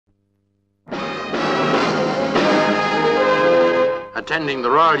Attending the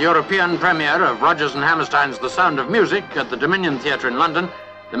Royal European premiere of Rodgers and Hammerstein's The Sound of Music at the Dominion Theatre in London,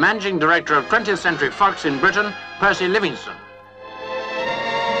 the Managing Director of 20th Century Fox in Britain, Percy Livingstone.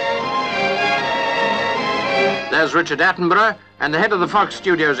 There's Richard Attenborough and the head of the Fox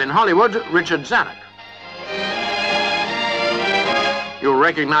Studios in Hollywood, Richard Zanuck. You'll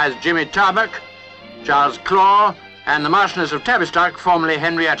recognize Jimmy Tarbuck, Charles Clore, and the Marchioness of Tavistock, formerly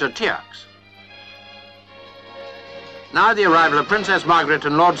Henrietta Tearx. Now the arrival of Princess Margaret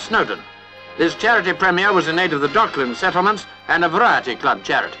and Lord Snowdon. This charity premiere was in aid of the Dockland Settlements and a variety club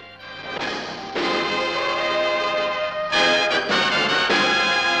charity.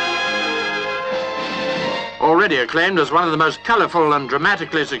 Already acclaimed as one of the most colourful and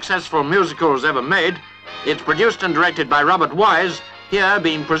dramatically successful musicals ever made, it's produced and directed by Robert Wise, here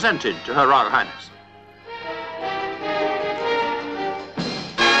being presented to Her Royal Highness.